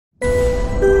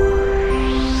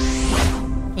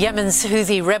Yemen's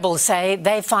Houthi rebels say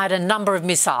they fired a number of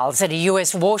missiles at a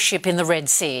US warship in the Red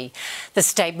Sea. The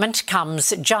statement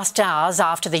comes just hours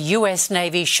after the US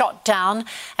Navy shot down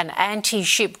an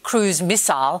anti-ship cruise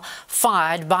missile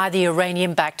fired by the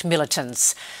Iranian-backed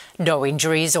militants. No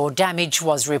injuries or damage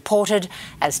was reported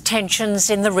as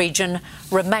tensions in the region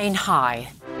remain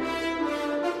high.